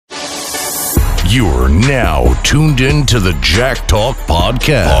You're now tuned in to the Jack Talk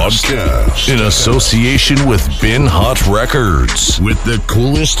Podcast in association with Bin Hot Records with the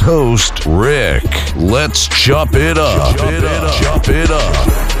coolest host, Rick. Let's chop it up. Chop it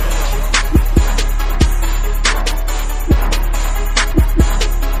up.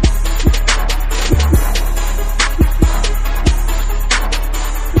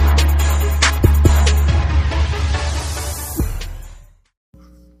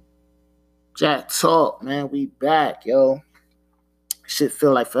 Jack Talk, man, we back, yo. Shit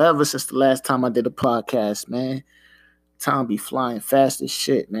feel like forever since the last time I did a podcast, man. Time be flying fast as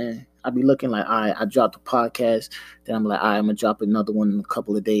shit, man. I be looking like, all right, I dropped a podcast, then I'm like, all right, I'm gonna drop another one in a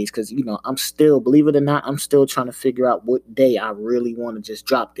couple of days, because, you know, I'm still, believe it or not, I'm still trying to figure out what day I really want to just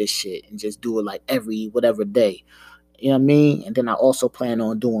drop this shit and just do it like every whatever day. You know what I mean? And then I also plan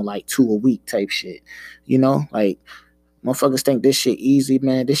on doing like 2 a week type shit, you know, like, motherfuckers think this shit easy,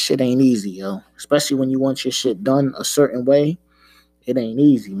 man. This shit ain't easy, yo. Especially when you want your shit done a certain way. It ain't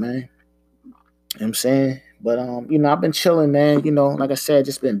easy, man. You know what I'm saying? But, you know, I've been chilling, man. You know, like I said,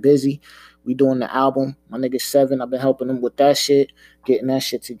 just been busy. We doing the album. My nigga Seven, I've been helping him with that shit, getting that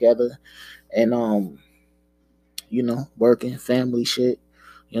shit together. And, you know, working, family shit.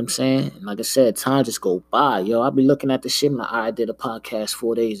 You know what I'm saying? And like I said, time just go by, yo. I be looking at the shit, like, I did a podcast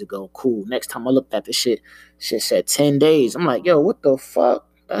 4 days ago. Cool. Next time I looked at the shit said 10 days. I'm like, yo, what the fuck?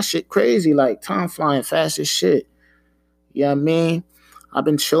 That shit crazy. Like, time flying fast as shit. You know what I mean? I've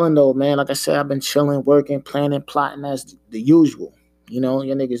been chilling, though, man. Like I said, I've been chilling, working, planning, plotting as the usual. You know,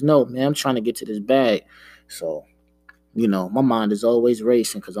 your niggas know, man, I'm trying to get to this bag. So, you know, my mind is always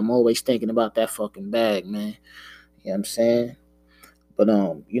racing because I'm always thinking about that fucking bag, man. You know what I'm saying? But,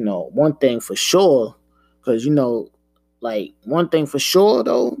 you know, one thing for sure, because, you know, like, one thing for sure,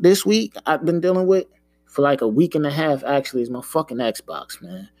 though, this week I've been dealing with for like a week and a half, actually, is my fucking Xbox,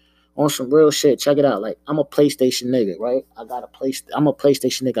 man. On some real shit. Check it out. Like, I'm a PlayStation nigga, right? I'm a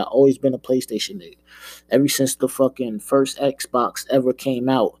PlayStation nigga. I've always been a PlayStation nigga. Ever since the fucking first Xbox ever came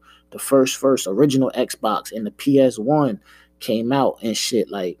out, the first original Xbox and the PS1 came out and shit,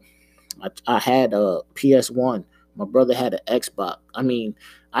 like, I had a PS1. My brother had an Xbox.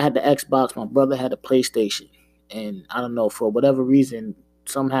 I had the Xbox. My brother had a PlayStation. And I don't know, for whatever reason,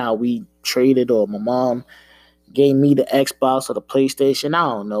 somehow we traded, or my mom gave me the Xbox or the PlayStation. I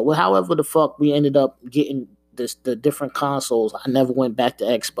don't know. Well, however the fuck we ended up getting the different consoles, I never went back to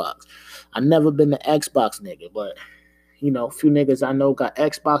Xbox. I never been the Xbox nigga, but, you know, a few niggas I know got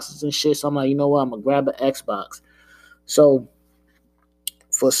Xboxes and shit. So I'm like, you know what? I'm going to grab an Xbox. So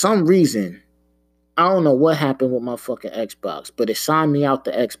for some reason, I don't know what happened with my fucking Xbox, but it signed me out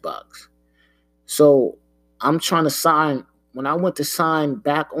the Xbox. So I'm trying to sign. When I went to sign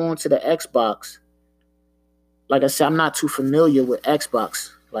back onto the Xbox, like I said, I'm not too familiar with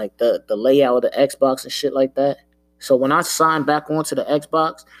Xbox, like the layout of the Xbox and shit like that. So when I signed back onto the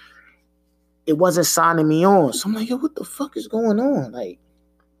Xbox, it wasn't signing me on. So I'm like, yo, what the fuck is going on? Like,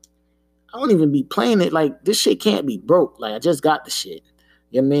 I don't even be playing it. Like, this shit can't be broke. Like, I just got the shit.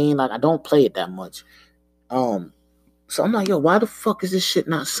 You know what I mean? Like, I don't play it that much. So I'm like, yo, why the fuck is this shit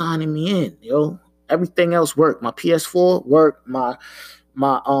not signing me in, yo? Everything else worked. My PS4 worked. My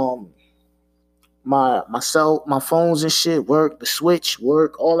phones and shit work. The Switch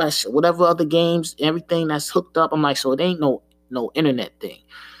work. All that shit. Whatever other games, everything that's hooked up. I'm like, so it ain't no internet thing.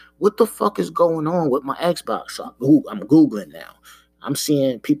 What the fuck is going on with my Xbox? So I'm Googling now. I'm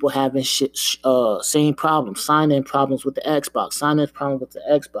seeing people having same problems, sign-in problems with the Xbox, sign-in problems with the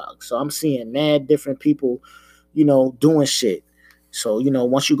Xbox. So I'm seeing mad different people, you know, doing shit. So, you know,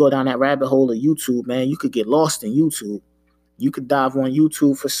 once you go down that rabbit hole of YouTube, man, you could get lost in YouTube. You could dive on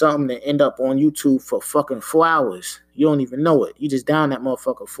YouTube for something and end up on YouTube for fucking 4 hours. You don't even know it. You just down that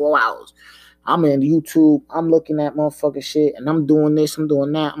motherfucker 4 hours. I'm in YouTube. I'm looking at motherfucking shit, and I'm doing this, I'm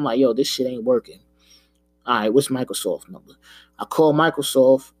doing that. I'm like, yo, this shit ain't working. All right, what's Microsoft number? I call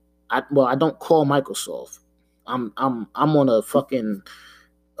Microsoft. I don't call Microsoft. I'm on a fucking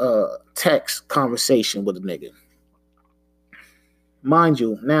text conversation with a nigga. Mind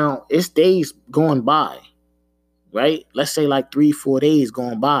you, now it's days going by, right? Let's say like 3-4 days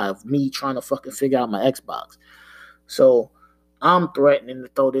going by of me trying to fucking figure out my Xbox. So I'm threatening to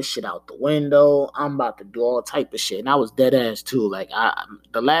throw this shit out the window. I'm about to do all type of shit. And I was dead ass too. Like,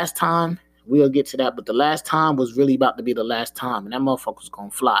 the last time, we'll get to that, but the last time was really about to be the last time, and that motherfucker was gonna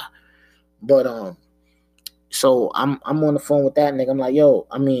fly. But so I'm on the phone with that nigga. I'm like, yo,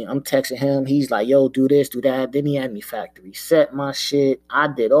 I'm texting him. He's like, yo, do this, do that. Then he had me factory set my shit. I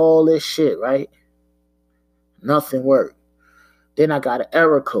did all this shit, right? Nothing worked. Then I got an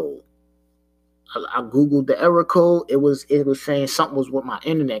error code. I Googled the error code. It was saying something was with my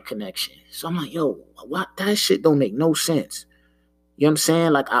internet connection. So I'm like, yo, what? That shit don't make no sense. You know what I'm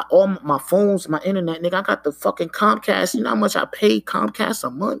saying? Like, all my phones, my internet, nigga, I got the fucking Comcast. You know how much I pay Comcast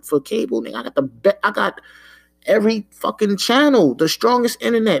a month for cable, nigga? I got every fucking channel, the strongest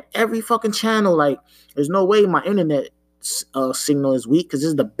internet, every fucking channel. Like, there's no way my internet signal is weak, because this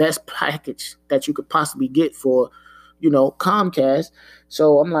is the best package that you could possibly get for, Comcast.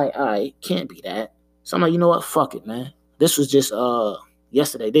 So I'm like, all right, can't be that. So I'm like, you know what? Fuck it, man. This was just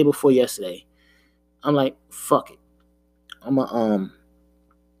yesterday, day before yesterday. I'm like, fuck it. I'm gonna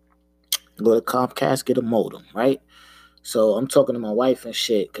go to Comcast, get a modem, right? So I'm talking to my wife and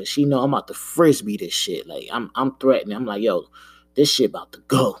shit, cause she know I'm about to frisbee this shit. Like, I'm threatening. I'm like, yo, this shit about to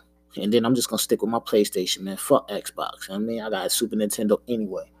go. And then I'm just gonna stick with my PlayStation, man. Fuck Xbox. You know what I mean? I got a Super Nintendo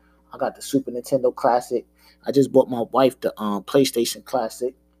anyway. I got the Super Nintendo Classic. I just bought my wife the PlayStation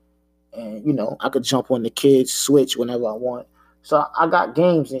Classic. And, I could jump on the kids' Switch whenever I want. So I got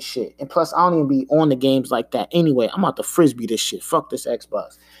games and shit. And plus, I don't even be on the games like that anyway. I'm about to frisbee this shit. Fuck this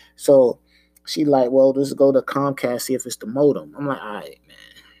Xbox. So she like, well, let's go to Comcast, see if it's the modem. I'm like, all right, man.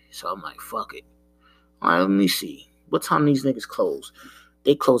 So I'm like, fuck it. All right, let me see. What time these niggas close?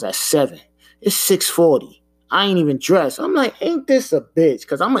 They close at 7. It's 6:40. I ain't even dressed. I'm like, ain't this a bitch?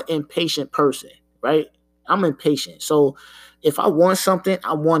 Because I'm an impatient person, right? I'm impatient. So if I want something,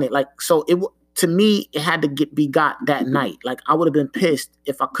 I want it. Like, so to me, it had to be got that night. Like, I would have been pissed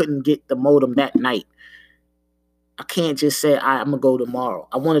if I couldn't get the modem that night. I can't just say, I'm going to go tomorrow.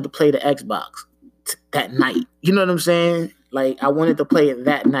 I wanted to play the Xbox that night. You know what I'm saying? Like, I wanted to play it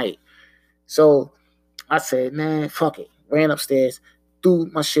that night. So I said, man, fuck it. Ran upstairs, threw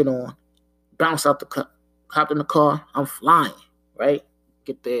my shit on, bounced out hopped in the car. I'm flying, right?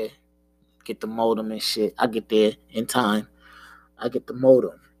 Get there, get the modem and shit. I get there in time. I get the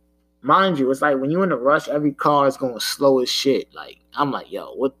modem. Mind you, it's like when you're in a rush, every car is going slow as shit. Like, I'm like,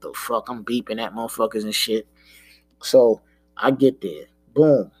 yo, what the fuck? I'm beeping at motherfuckers and shit. So I get there.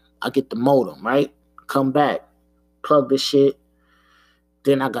 Boom. I get the modem, right? Come back. Plug the shit.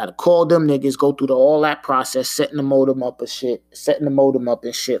 Then I got to call them niggas, go through all that process, setting the modem up and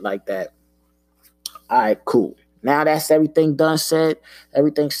shit like that. All right, cool. Now that's everything done,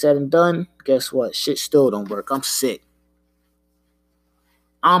 everything said and done. Guess what? Shit still don't work. I'm sick.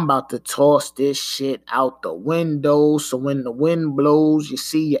 I'm about to toss this shit out the window. So when the wind blows, you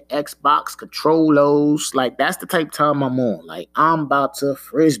see your Xbox controllers. Like, that's the type of time I'm on. Like, I'm about to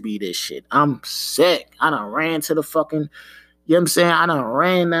frisbee this shit. I'm sick. I done ran to the fucking, you know what I'm saying? I done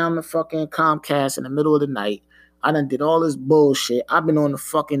ran down the fucking Comcast in the middle of the night. I done did all this bullshit. I've been on the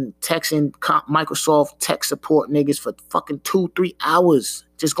fucking texting Microsoft tech support niggas for fucking 2-3 hours.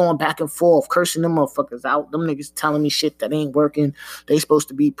 Just going back and forth, cursing them motherfuckers out. Them niggas telling me shit that ain't working. They supposed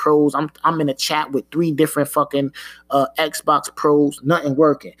to be pros. I'm in a chat with 3 different fucking Xbox pros. Nothing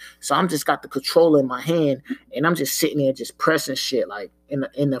working. So I'm just got the controller in my hand, and I'm just sitting there just pressing shit, like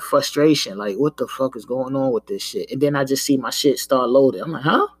in the frustration. Like, what the fuck is going on with this shit? And then I just see my shit start loading. I'm like,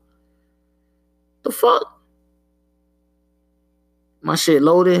 huh? The fuck? My shit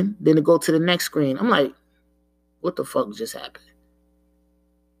loading, then it go to the next screen. I'm like, what the fuck just happened?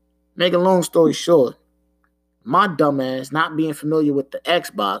 Make a long story short, my dumbass not being familiar with the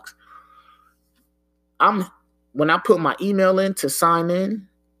Xbox, when I put my email in to sign in,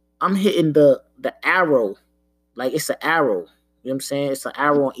 I'm hitting the arrow. Like, it's an arrow. You know what I'm saying? It's an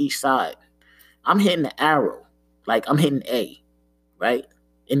arrow on each side. I'm hitting the arrow. Like, I'm hitting A, right?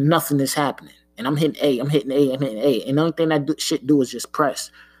 And nothing is happening. And I'm hitting A, I'm hitting A. And the only thing that shit do is just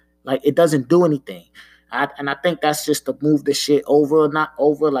press. Like, it doesn't do anything. And I think that's just to move the shit over or not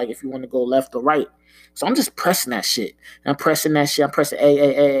over, like if you want to go left or right. So I'm just pressing that shit. And I'm pressing that shit. I'm pressing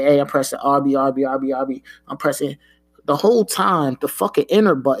A. I'm pressing RB. I'm pressing. The whole time, the fucking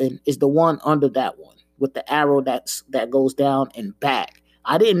enter button is the one under that one with the arrow that goes down and back.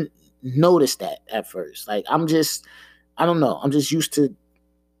 I didn't notice that at first. Like, I don't know. I'm just used to,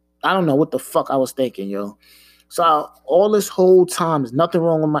 I don't know what the fuck I was thinking, yo. So all this whole time, there's nothing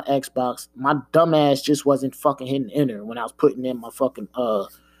wrong with my Xbox. My dumb ass just wasn't fucking hitting enter when I was putting in my fucking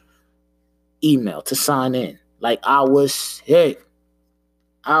email to sign in. Like, I was sick.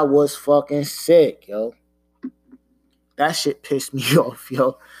 I was fucking sick, yo. That shit pissed me off,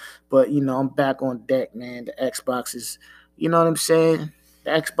 yo. But, I'm back on deck, man. The Xbox is, you know what I'm saying?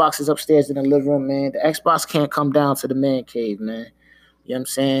 The Xbox is upstairs in the living room, man. The Xbox can't come down to the man cave, man. You know what I'm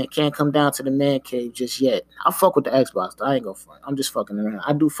saying? Can't come down to the man cave just yet. I fuck with the Xbox, though. I ain't gonna front. I'm just fucking around.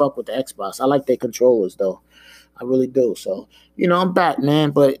 I do fuck with the Xbox. I like their controllers, though. I really do. So, I'm back,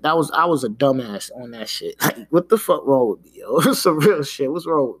 man. But I was a dumbass on that shit. Like, what the fuck wrong with me, yo? It's some real shit. What's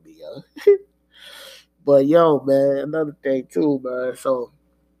wrong with me, yo? But yo, man, another thing too, man. So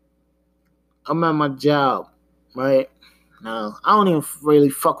I'm at my job, right? Now I don't even really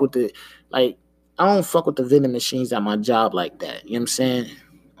fuck with like I don't fuck with the vending machines at my job like that. You know what I'm saying?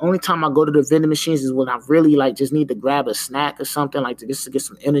 Only time I go to the vending machines is when I really like just need to grab a snack or something like just to get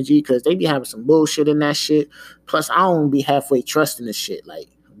some energy because they be having some bullshit in that shit. Plus, I don't be halfway trusting the shit. Like,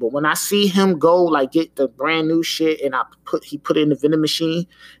 but when I see him go like get the brand new shit and he put it in the vending machine,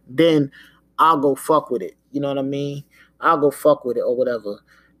 then I'll go fuck with it. You know what I mean? I'll go fuck with it or whatever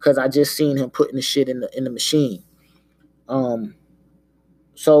because I just seen him putting the shit in the machine. Um,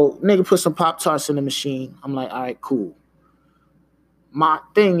 so nigga put some Pop Tarts in the machine. I'm like, all right, cool. My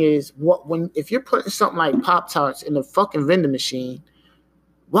thing is, if you're putting something like Pop Tarts in the fucking vending machine,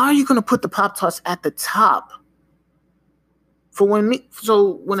 why are you gonna put the Pop Tarts at the top? So when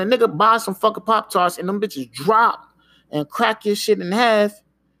a nigga buys some fucking Pop Tarts and them bitches drop and crack your shit in half,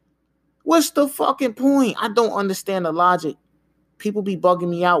 what's the fucking point? I don't understand the logic. People be bugging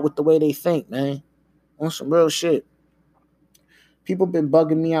me out with the way they think, man. On some real shit. People been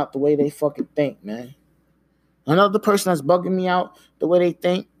bugging me out the way they fucking think, man. Another person that's bugging me out the way they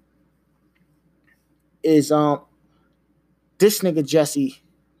think is this nigga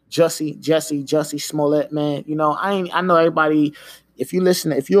Jussie Smollett, man. You know, I know everybody. If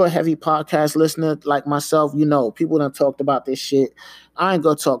you're a heavy podcast listener like myself, you know, people done talked about this shit. I ain't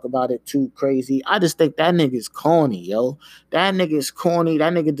gonna talk about it too crazy. I just think that nigga's corny, yo. That nigga's corny.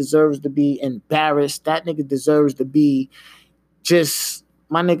 That nigga deserves to be embarrassed. That nigga deserves to be just,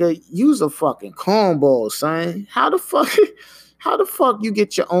 my nigga, use a fucking cornball, son. How the fuck you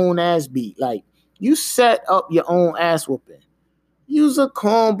get your own ass beat? Like, you set up your own ass whooping. You's a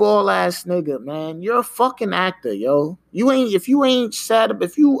cornball ass nigga, man. You're a fucking actor, yo. If you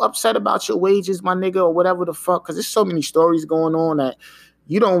upset about your wages, my nigga, or whatever the fuck, because there's so many stories going on that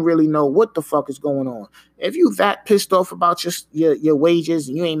you don't really know what the fuck is going on. If you that pissed off about your wages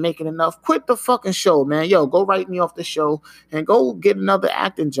and you ain't making enough, quit the fucking show, man. Yo, go write me off the show and go get another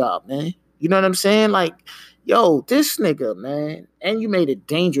acting job, man. You know what I'm saying? Like, yo, this nigga, man. And you made it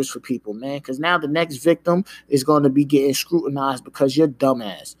dangerous for people, man, because now the next victim is going to be getting scrutinized because you're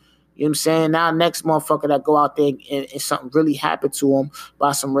dumbass. You know what I'm saying? Now, next motherfucker that go out there and something really happened to him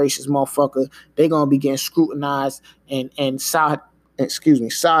by some racist motherfucker, they going to be getting scrutinized and side-eyed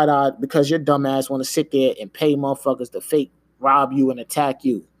because your dumbass want to sit there and pay motherfuckers to fake rob you and attack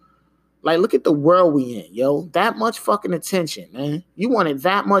you. Like, look at the world we in, yo. That much fucking attention, man. You wanted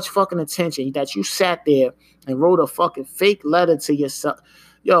that much fucking attention that you sat there and wrote a fucking fake letter to yourself.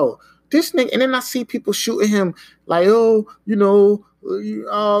 Yo, this nigga, and then I see people shooting him like, oh,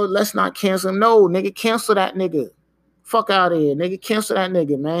 let's not cancel him. No, nigga, cancel that nigga. Fuck out of here, nigga. Cancel that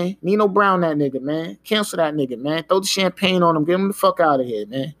nigga, man. Nino Brown that nigga, man. Cancel that nigga, man. Throw the champagne on him. Get him the fuck out of here,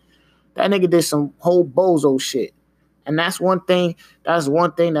 man. That nigga did some whole bozo shit. And that's one thing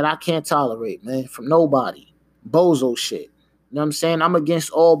that I can't tolerate, man, from nobody. Bozo shit. You know what I'm saying? I'm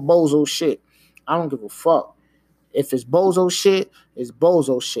against all bozo shit. I don't give a fuck. If it's bozo shit, it's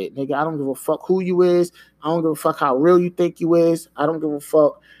bozo shit, nigga. I don't give a fuck who you is. I don't give a fuck how real you think you is. I don't give a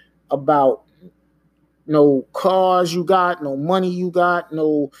fuck about no cars you got, no money you got,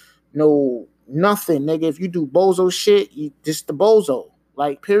 no nothing, nigga. If you do bozo shit, you just the bozo.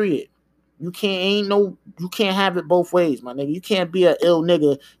 Like, period. You can't have it both ways, my nigga. You can't be an ill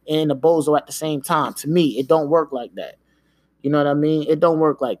nigga and a bozo at the same time. To me, it don't work like that. You know what I mean? It don't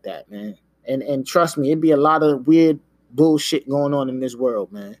work like that, man. And trust me, it'd be a lot of weird bullshit going on in this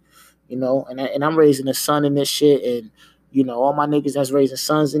world, man. You know, and I'm raising a son in this shit, and you know, all my niggas that's raising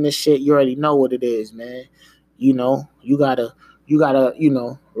sons in this shit, you already know what it is, man. You know, you gotta,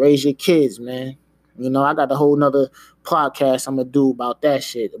 raise your kids, man. You know, I got a whole nother podcast I'm gonna do about that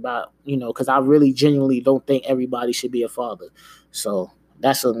shit, about, because I really genuinely don't think everybody should be a father. So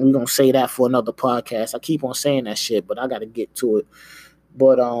we're gonna say that for another podcast. I keep on saying that shit, but I gotta get to it.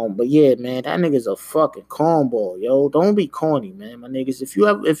 But yeah, man, that nigga's a fucking cornball, yo. Don't be corny, man, my niggas. If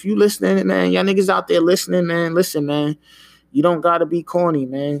you listening, man, y'all niggas out there listening, man, listen, man. You don't gotta be corny,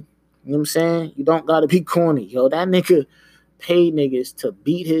 man. You know what I'm saying? You don't gotta be corny, yo. That nigga paid niggas to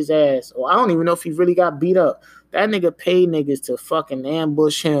beat his ass. Or I don't even know if he really got beat up. That nigga paid niggas to fucking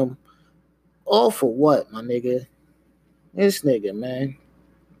ambush him. All for what, my nigga? This nigga, man.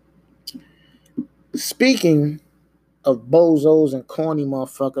 Speaking of bozos and corny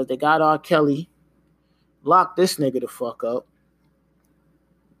motherfuckers, they got R. Kelly. Lock this nigga the fuck up.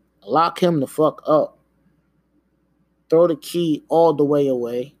 Lock him the fuck up. Throw the key all the way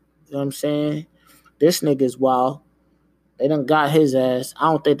away. You know what I'm saying? This nigga's wild. They done got his ass. I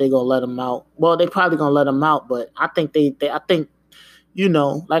don't think they gonna let him out. Well, they probably gonna let him out, but I think You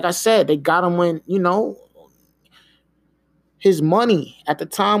know, like I said, they got him when, his money at the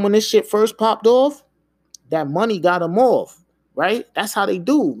time when this shit first popped off, that money got him off, right? That's how they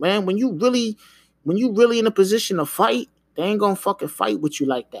do, man. When you really in a position to fight, they ain't gonna fucking fight with you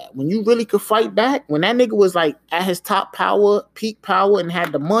like that. When you really could fight back, when that nigga was like at his top power, peak power, and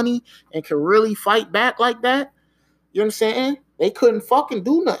had the money and could really fight back like that, you know what I'm saying? They couldn't fucking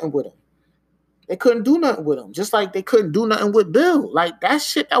do nothing with him. They couldn't do nothing with him. Just like they couldn't do nothing with Bill. Like that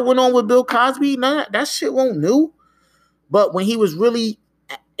shit that went on with Bill Cosby, that shit won't new. But when he was really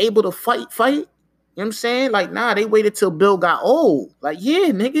able to fight, you know what I'm saying? Like, nah, they waited till Bill got old. Like, yeah,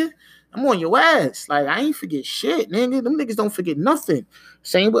 nigga, I'm on your ass. Like, I ain't forget shit, nigga. Them niggas don't forget nothing.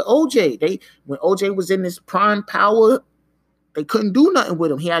 Same with OJ. When OJ was in his prime power, they couldn't do nothing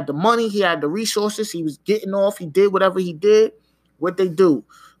with him. He had the money, he had the resources, he was getting off, he did whatever he did. What'd they do?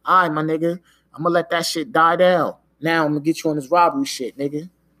 All right, my nigga, I'm gonna let that shit die down. Now I'm gonna get you on this robbery shit, nigga.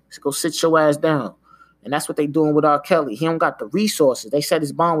 Let's go sit your ass down. And that's what they doing with R. Kelly. He don't got the resources. They said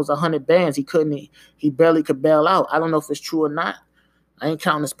his bond was 100 bands. He barely could bail out. I don't know if it's true or not. I ain't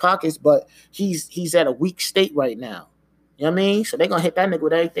counting his pockets, but he's at a weak state right now. You know what I mean? So they gonna hit that nigga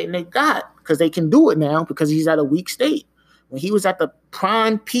with everything they got because they can do it now because he's at a weak state. When he was at the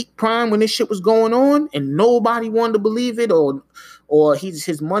peak prime, when this shit was going on, and nobody wanted to believe it, or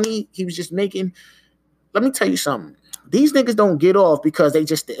his money he was just making. Let me tell you something. These niggas don't get off because they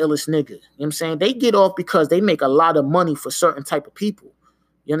just the illest nigga. You know what I'm saying? They get off because they make a lot of money for certain type of people.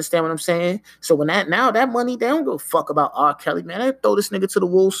 You understand what I'm saying? So when that money, they don't give a fuck about R. Kelly, man. They throw this nigga to the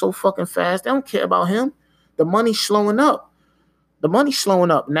wolves so fucking fast. They don't care about him. The money's slowing up.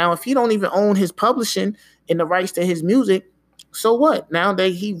 Now, if he don't even own his publishing and the rights to his music, so what? Now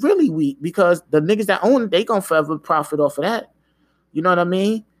he really weak because the niggas that own it, they gonna forever profit off of that. You know what I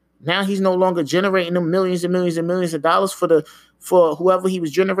mean? Now he's no longer generating them millions and millions and millions of dollars for whoever he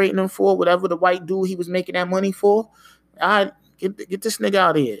was generating them for, whatever the white dude he was making that money for. All right, get this nigga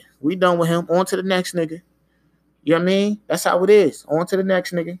out of here. We done with him. On to the next nigga. You know what I mean? That's how it is. On to the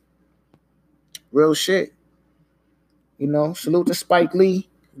next nigga. Real shit. You know, salute to Spike Lee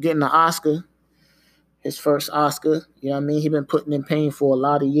getting the Oscar. His first Oscar. You know what I mean? He been putting in pain for a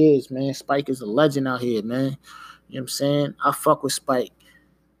lot of years, man. Spike is a legend out here, man. You know what I'm saying? I fuck with Spike.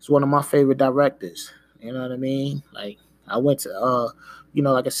 He's one of my favorite directors. You know what I mean? Like, I went to,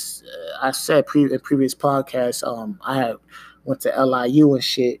 like I said in previous podcasts, I went to LIU and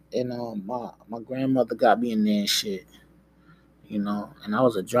shit, and my grandmother got me in there and shit, and I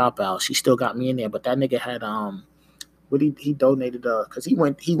was a dropout. She still got me in there, but that nigga had, he donated, because he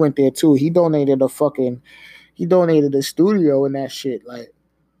went there too. He donated a studio and that shit, like,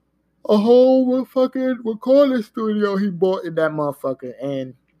 a whole fucking recording studio he bought in that motherfucker,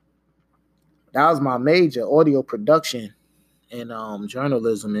 and that was my major, audio production and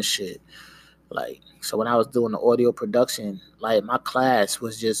journalism and shit. Like, so when I was doing the audio production, like, my class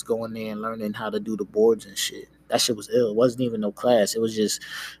was just going there and learning how to do the boards and shit. That shit was ill. It wasn't even no class. It was just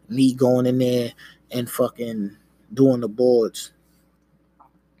me going in there and fucking doing the boards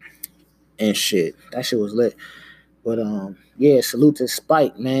and shit. That shit was lit. But yeah, salute to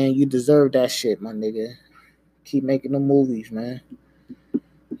Spike, man. You deserve that shit, my nigga. Keep making the movies, man. You know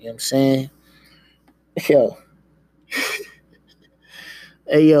what I'm saying? Yo.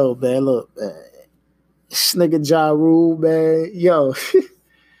 Hey, yo, man, look, man. This nigga Ja Rule, man. Yo.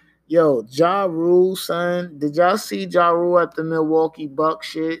 Yo, Ja Rule, son. Did y'all see Ja Rule at the Milwaukee Bucks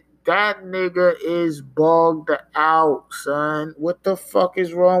shit? That nigga is bugged out, son. What the fuck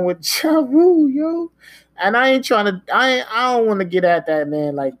is wrong with Ja Rule, yo? And I don't want to get at that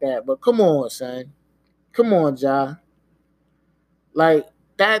man like that, but come on, son. Come on, Ja. Like,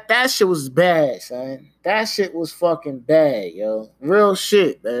 that shit was bad, son. That shit was fucking bad, yo. Real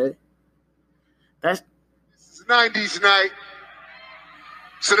shit, man. This is 90s night.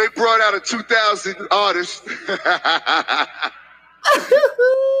 So they brought out a 2000 artist. But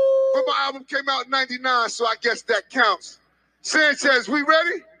my album came out in 99, so I guess that counts. Sanchez, we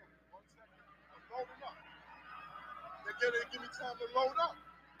ready? Give me time to load up.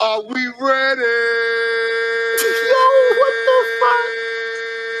 Are we ready? Yo, what the fuck?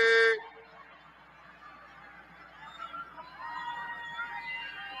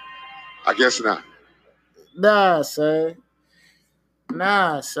 I guess not. Nah, son.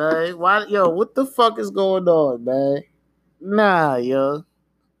 Why, yo, what the fuck is going on, man? Nah, yo.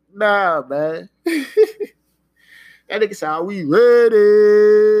 Nah, man. That nigga said, are we ready?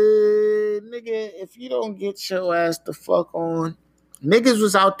 Nigga, if you don't get your ass the fuck on. Niggas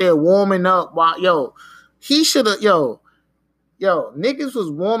was out there warming up while, yo, he should have, yo, Yo, niggas was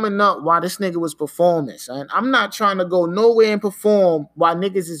warming up while this nigga was performing, son. I'm not trying to go nowhere and perform while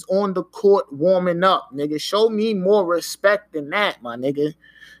niggas is on the court warming up. Nigga, show me more respect than that, my nigga.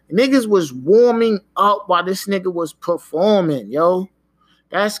 Niggas was warming up while this nigga was performing, yo.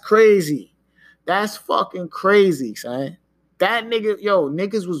 That's crazy. That's fucking crazy, son. That nigga, yo,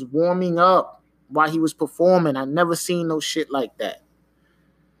 niggas was warming up while he was performing. I never seen no shit like that.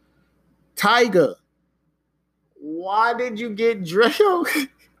 Tyga, why did you get drilled?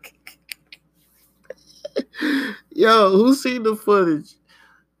 Yo, who seen the footage?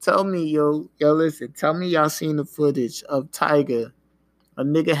 Tell me, yo, listen. Tell me y'all seen the footage of Tyga, a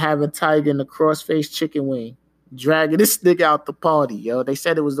nigga having Tyga in the cross-faced chicken wing, dragging this nigga out the party, yo. They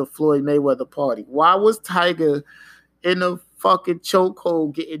said it was the Floyd Mayweather party. Why was Tyga in a fucking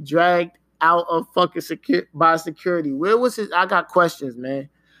chokehold getting dragged out of fucking by security? Where was his? I got questions, man.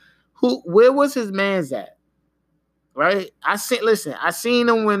 Where was his man's at? Right? I seen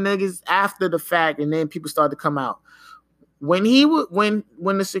him when niggas after the fact, and then people started to come out. When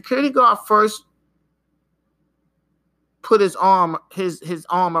the security guard first put his arm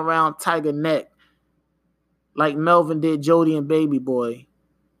around Tyga's neck, like Melvin did Jody and Baby Boy,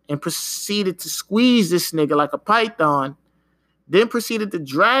 and proceeded to squeeze this nigga like a python, then proceeded to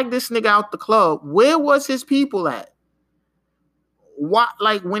drag this nigga out the club. Where was his people at? Why,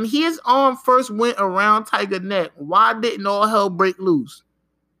 like, when his arm first went around Tyga's neck, why didn't all hell break loose?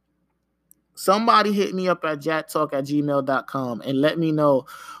 Somebody hit me up at jacktalk@gmail.com and let me know,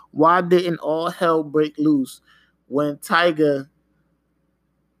 why didn't all hell break loose when the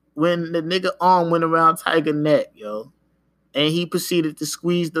nigga arm went around Tyga's neck, yo, and he proceeded to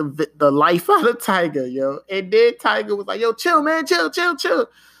squeeze the life out of Tyga, yo. And then Tyga was like, yo, chill, man, chill.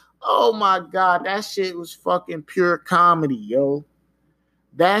 Oh my God, that shit was fucking pure comedy, yo.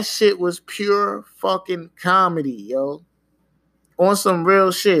 That shit was pure fucking comedy, yo. On some real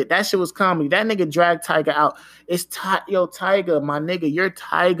shit. That shit was comedy. That nigga dragged Tyga out. It's Tyga, my nigga, you're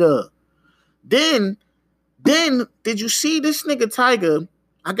Tyga. Then, did you see this nigga Tyga?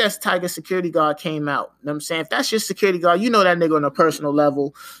 I guess Tyga's security guard came out. You know what I'm saying? If that's your security guard, you know that nigga on a personal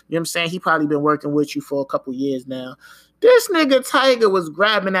level. You know what I'm saying? He probably been working with you for a couple years now. This nigga Tyga was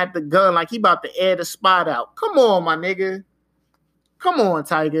grabbing at the gun like he about to air the spot out. Come on, my nigga. Come on,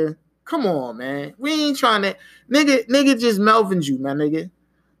 Tyga. Come on, man. We ain't trying to... Nigga just Melvin'd you, my nigga.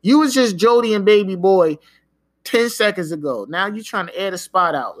 You was just Jody and Baby Boy 10 seconds ago. Now you trying to air the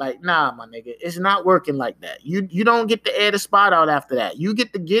spot out. Like, nah, my nigga. It's not working like that. You don't get to air the spot out after that. You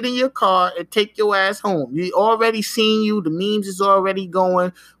get to get in your car and take your ass home. We already seen you. The memes is already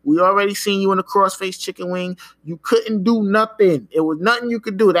going. We already seen you in the cross-faced chicken wing. You couldn't do nothing. It was nothing you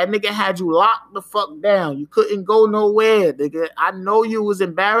could do. That nigga had you locked the fuck down. You couldn't go nowhere, nigga. I know you was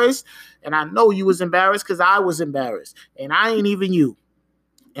embarrassed, and I know you was embarrassed because I was embarrassed. And I ain't even you.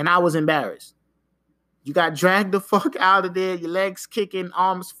 And I was embarrassed. You got dragged the fuck out of there, your legs kicking,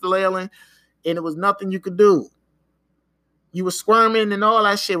 arms flailing, and it was nothing you could do. You were squirming and all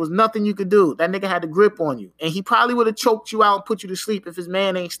that shit. Was nothing you could do. That nigga had the grip on you. And he probably would have choked you out and put you to sleep if his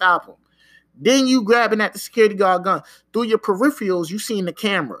man ain't stop him. Then you grabbing at the security guard gun. Through your peripherals, you seen the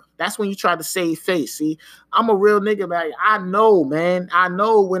camera. That's when you try to save face. See, I'm a real nigga, man. I know, man. I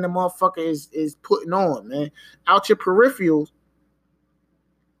know when the motherfucker is putting on, man. Out your peripherals,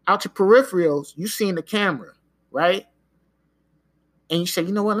 you seen the camera, right? And you say,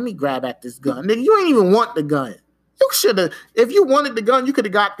 you know what? Let me grab at this gun. Nigga, you ain't even want the gun. You should have, if you wanted the gun, you could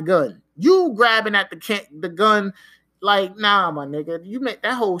have got the gun. You grabbing at the gun, like, nah, my nigga. You make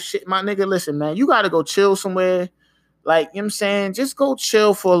that whole shit, my nigga. Listen, man, you got to go chill somewhere. Like, you know what I'm saying? Just go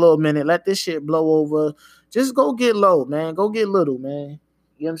chill for a little minute. Let this shit blow over. Just go get low, man. Go get little, man.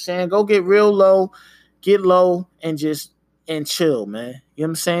 You know what I'm saying? Go get real low, get low, and chill, man. You know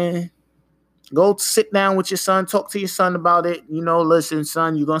what I'm saying? Go sit down with your son. Talk to your son about it. You know, listen,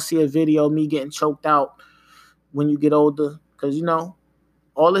 son, you're going to see a video of me getting choked out when you get older. Because, you know,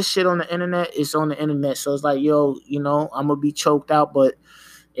 all this shit on the internet is on the internet. So it's like, yo, you know, I'm going to be choked out, but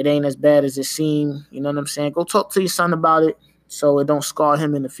it ain't as bad as it seemed. You know what I'm saying? Go talk to your son about it so it don't scar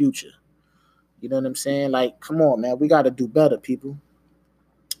him in the future. You know what I'm saying? Like, come on, man. We got to do better, people.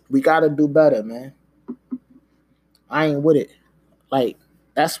 We got to do better, man. I ain't with it. Like,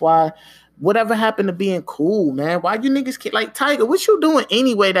 that's why... Whatever happened to being cool, man? Why you niggas like Tyga? What you doing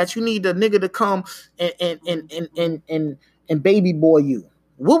anyway that you need the nigga to come and baby boy you?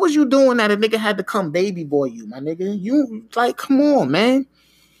 What was you doing that a nigga had to come baby boy you, my nigga? You like, come on, man.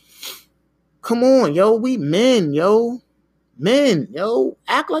 Come on, yo. We men, yo. Men, yo.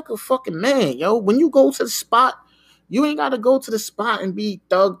 Act like a fucking man, yo. When you go to the spot, You ain't got to go to the spot and be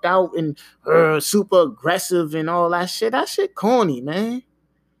thugged out and super aggressive and all that shit. That shit corny, man.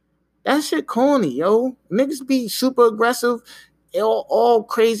 That shit corny, yo. Niggas be super aggressive, all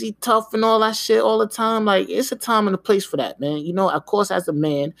crazy tough and all that shit all the time. Like, it's a time and a place for that, man. You know, of course, as a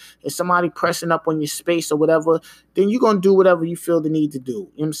man, if somebody pressing up on your space or whatever, then you're going to do whatever you feel the need to do. You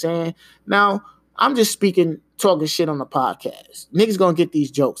know what I'm saying? Now, I'm just talking shit on the podcast. Niggas going to get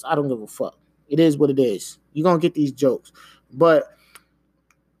these jokes. I don't give a fuck. It is what it is. You're going to get these jokes. But,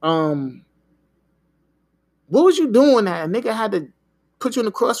 what was you doing that? A nigga had to put you in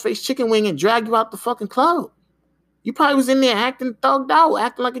a crossface chicken wing and drag you out the fucking club. You probably was in there acting thugged out,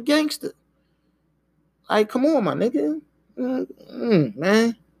 acting like a gangster. Like, come on, my nigga. Man.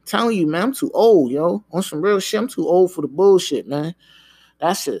 I'm telling you, man, I'm too old, yo. On some real shit, I'm too old for the bullshit, man.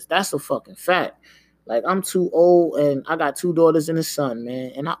 That's a fucking fact. Like, I'm too old, and I got 2 daughters and a son,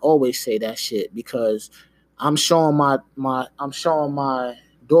 man. And I always say that shit because I'm showing my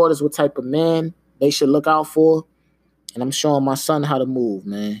daughters what type of man they should look out for. And I'm showing my son how to move,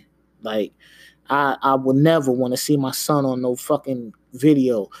 man. Like, I will never want to see my son on no fucking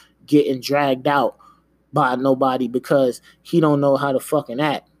video getting dragged out by nobody because he don't know how to fucking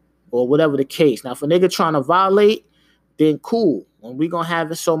act or whatever the case. Now, if a nigga trying to violate, then cool. When we gonna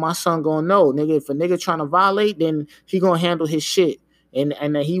have it so my son gonna know, nigga, if a nigga trying to violate, then he gonna handle his shit.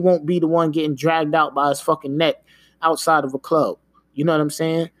 And he won't be the one getting dragged out by his fucking neck outside of a club. You know what I'm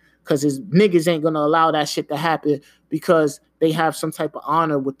saying? Because his niggas ain't gonna allow that shit to happen because they have some type of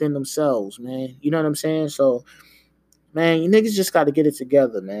honor within themselves, man. You know what I'm saying? So, man, you niggas just got to get it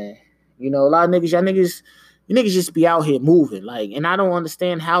together, man. You know, a lot of niggas, you niggas just be out here moving. Like, and I don't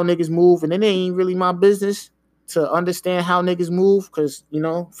understand how niggas move, and it ain't really my business to understand how niggas move because, you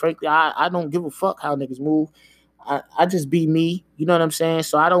know, frankly, I don't give a fuck how niggas move. I just be me. You know what I'm saying?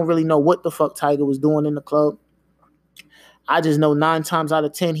 So I don't really know what the fuck Tyga was doing in the club. I just know 9 times out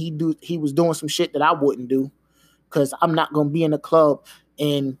of 10 he was doing some shit that I wouldn't do because I'm not gonna be in the club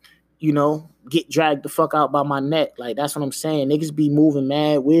and, you know, get dragged the fuck out by my neck. Like, that's what I'm saying. Niggas be moving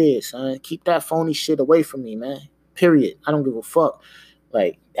mad weird, son. Keep that phony shit away from me, man. Period. I don't give a fuck.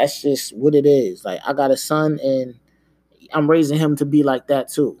 Like, that's just what it is. Like, I got a son and I'm raising him to be like that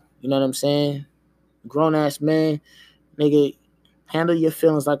too. You know what I'm saying? Grown ass man, nigga. Handle your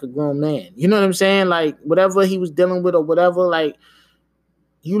feelings like a grown man. You know what I'm saying? Like, whatever he was dealing with or whatever, like,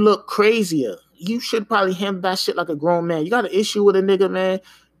 you look crazier. You should probably handle that shit like a grown man. You got an issue with a nigga, man,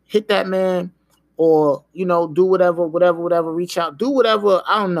 hit that man or, you know, do whatever, reach out, do whatever,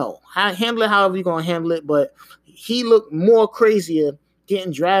 I don't know. Handle it however you're going to handle it, but he looked more crazier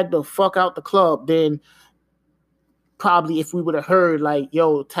getting dragged the fuck out the club than probably if we would have heard like,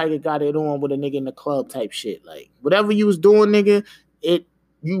 yo, Tyga got it on with a nigga in the club type shit. Like, whatever you was doing, nigga,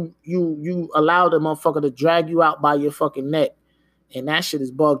 you allowed a motherfucker to drag you out by your fucking neck. And that shit is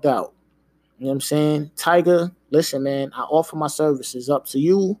bugged out. You know what I'm saying? Tyga, listen, man, I offer my services up to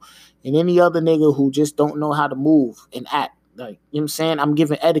you and any other nigga who just don't know how to move and act. Like, you know what I'm saying? I'm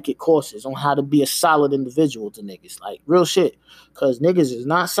giving etiquette courses on how to be a solid individual to niggas. Like, real shit. Because niggas is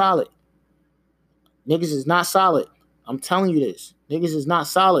not solid. Niggas is not solid. I'm telling you this. Niggas is not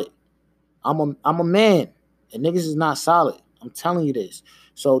solid. I'm a man. And niggas is not solid. I'm telling you this.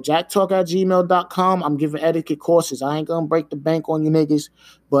 So jacktalk@gmail.com. I'm giving etiquette courses. I ain't gonna break the bank on you niggas.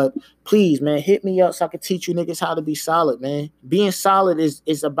 But please, man, hit me up so I can teach you niggas how to be solid, man. Being solid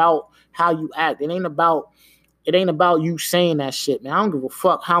is about how you act. It ain't about you saying that shit, man. I don't give a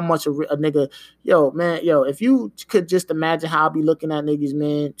fuck how much a nigga, if you could just imagine how I be looking at niggas,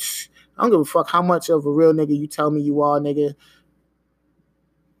 man. I don't give a fuck how much of a real nigga you tell me you are, nigga.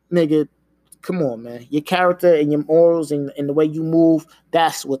 Nigga, come on, man. Your character and your morals and the way you move,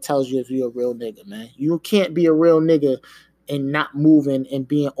 that's what tells you if you're a real nigga, man. You can't be a real nigga and not moving and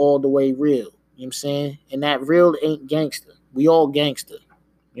being all the way real. You know what I'm saying? And that real ain't gangster. We all gangster.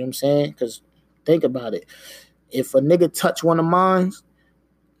 You know what I'm saying? Because think about it. If a nigga touch one of mine,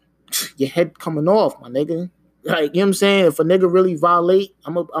 your head coming off, my nigga. Like, you know what I'm saying? If a nigga really violate,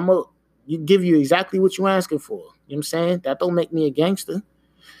 you give you exactly what you asking for. You know what I'm saying? That don't make me a gangster.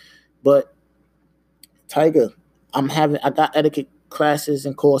 But Tyga, I got etiquette classes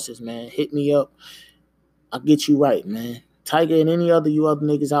and courses, man. Hit me up. I'll get you right, man. Tyga and any other you other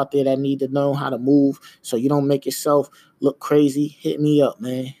niggas out there that need to know how to move so you don't make yourself look crazy, hit me up,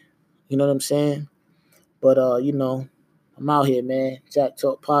 man. You know what I'm saying? But, I'm out here, man. Jack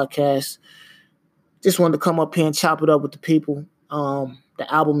Talk Podcast. Just wanted to come up here and chop it up with the people. The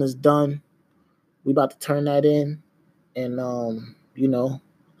album is done. We about to turn that in. And, I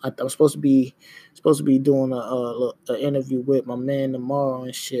was supposed Supposed to be doing a interview with my man tomorrow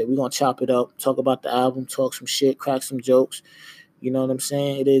and shit. We gonna chop it up, talk about the album, talk some shit, crack some jokes. You know what I'm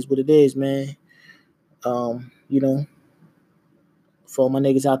saying? It is what it is, man. You know, for all my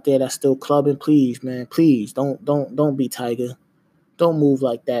niggas out there that's still clubbing, please, man, please don't be Tyga. Don't move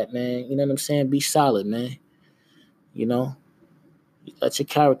like that, man. You know what I'm saying? Be solid, man. You know, let your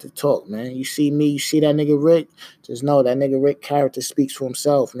character talk, man. You see me, you see that nigga Rick, just know that nigga Rick character speaks for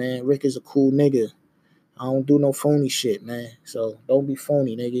himself, man. Rick is a cool nigga. I don't do no phony shit, man. So don't be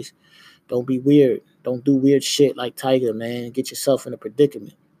phony, niggas. Don't be weird. Don't do weird shit like Tyga, man. Get yourself in a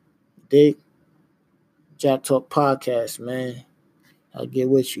predicament. Dig? Jack Talk Podcast, man. I'll get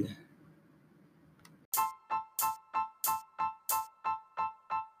with you.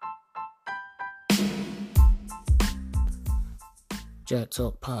 Jack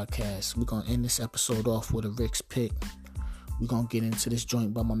Talk Podcast. We're going to end this episode off with a Rick's pick. We're going to get into this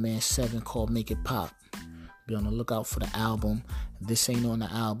joint by my man Seven called Make It Pop. Be on the lookout for the album. This ain't on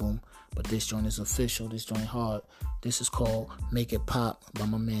the album, but this joint is official. This joint hard. This is called Make It Pop by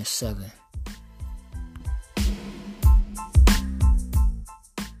my man Seven.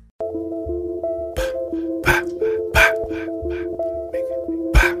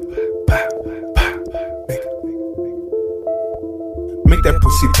 Make that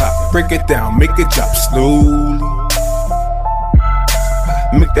pussy pop, break it down, make it drop slowly.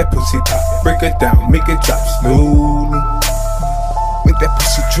 Make that pussy pop, break it down, make it drop slowly. Make that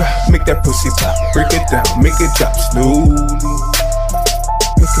pussy drop, make that pussy pop, break it down, make it drop slowly.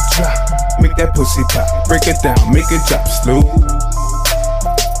 Make it drop, make that pussy pop, break it down, make it drop slowly.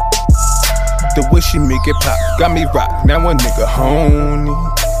 The way she make it pop, got me rock, now a nigga horny.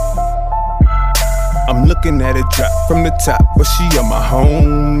 I'm looking at it drop from the top, but she on my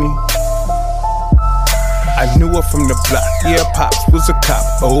homie. I knew her from the block, yeah, Pops was a cop,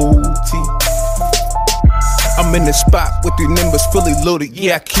 OT. I'm in the spot with the numbers fully loaded,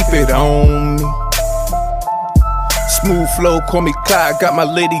 yeah, I keep it on me. Smooth flow, call me Clyde, got my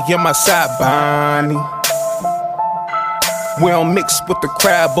lady on my side, Bonnie. We don't mix with the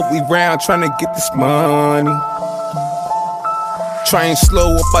crowd, but we round trying to get this money. Trying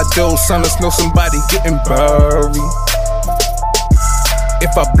slow up our dough, son, let's know somebody getting buried.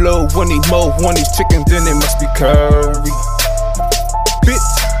 If I blow one of these chickens, then it must be curry.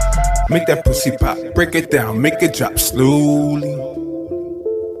 Bitch, make that pussy pop, break it down, make it drop slowly.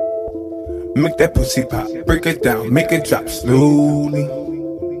 Make that pussy pop, break it down, make it drop slowly.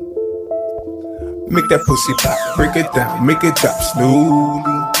 Make that pussy pop, break it down, make it drop slowly.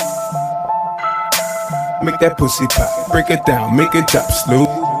 Make that pussy pop, break it down, make it drop slow.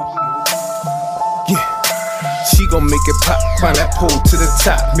 Yeah, she gon' make it pop, climb that pole to the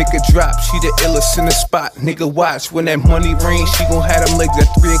top, make it drop, she the illest in the spot. Nigga watch, when that money rain, she gon' have them legs at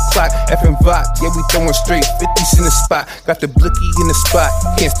 3 o'clock. Effing Vok, yeah we throwing straight 50s in the spot. Got the blicky in the spot,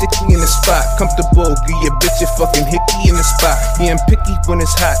 can't stick me in the spot. Comfortable, give your bitch a fucking hickey in the spot. Yeah, I'm picky when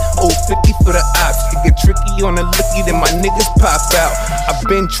it's hot, old 50 for the ops. It get tricky on the licky, then my niggas pop out. I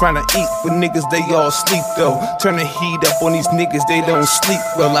been tryna eat, but niggas they all sleep though. Turn the heat up on these niggas, they don't sleep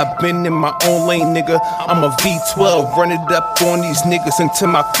well. I been in my own lane, nigga, I'm a V12. Run it up on these niggas until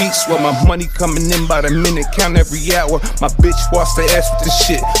my feet swell. My money coming in by the minute, count every hour. My bitch wash the ass with this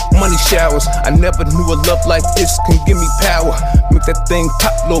shit, money showers. I never knew a love like this can give me power. Make that thing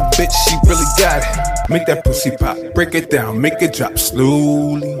pop, little bitch, she really got it. Make that pussy pop, break it down, make it drop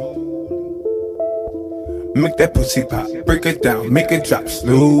slowly. Make that pussy pop, break it down, make it drop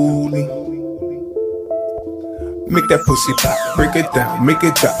slowly. Make that pussy pop, break it down, make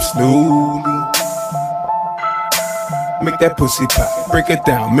it drop slowly. Make that pussy pop, break it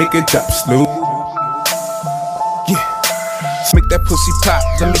down, make it drop slowly. Yeah. Make that pussy pop,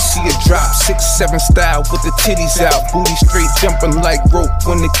 let me see it drop. 6'7" style with the titties out. Booty straight jumping like rope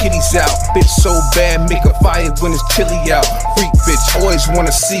when the kitty's out. Bitch so bad, make a fire when it's chilly out. Freak bitch, always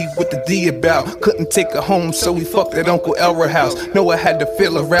wanna see what the D about. Couldn't take her home, so we fucked at Uncle Elra house. Know I had to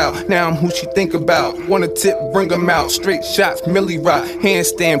fill her out, now I'm who she think about. Want a tip, bring 'em out. Straight shots, Millie Rock.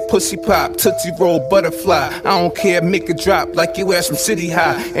 Handstand, pussy pop, Tootsie Roll, butterfly. I don't care, make it drop like you ass from City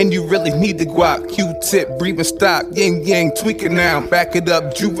High. And you really need the guap. Q-tip, breathing stop, yin yang, tweak it now. Back it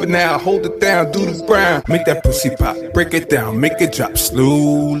up, juvenile, hold it down, do the brown. Make that pussy pop, break it down, make it drop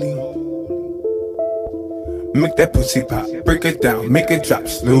slowly. Make that pussy pop, break it down, make it drop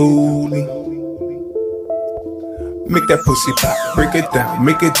slowly. Make that pussy pop, break it down,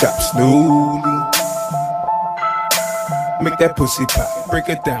 make it drop slowly. Make that pussy pop, break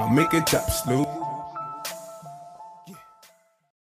it down, make it drop slowly.